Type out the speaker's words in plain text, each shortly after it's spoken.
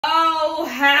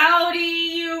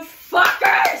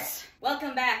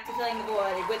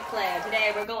Claire.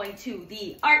 Today we're going to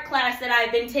the art class that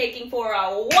I've been taking for a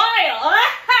while.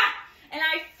 And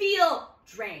I feel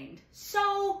drained.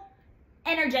 So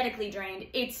energetically drained.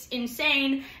 It's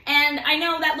insane. And I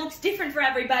know that looks different for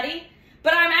everybody,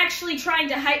 but I'm actually trying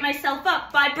to hype myself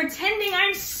up by pretending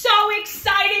I'm so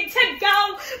excited to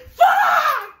go.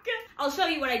 Fuck! I'll show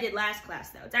you what I did last class,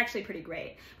 though. It's actually pretty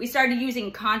great. We started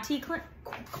using Conti crayons.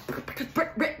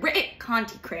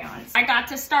 I got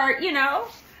to start, you know,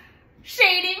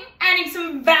 shading, adding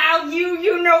some value.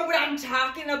 You know what I'm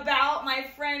talking about. My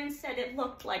friend said it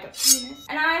looked like a penis,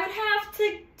 and I would have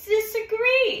to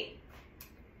disagree.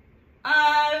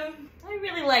 I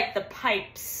really like the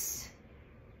pipes.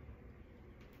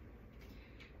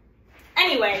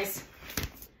 Anyways,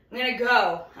 I'm gonna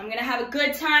go. I'm gonna have a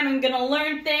good time. I'm gonna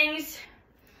learn things.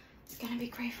 It's gonna be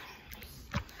great.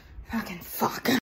 Fucking fuck.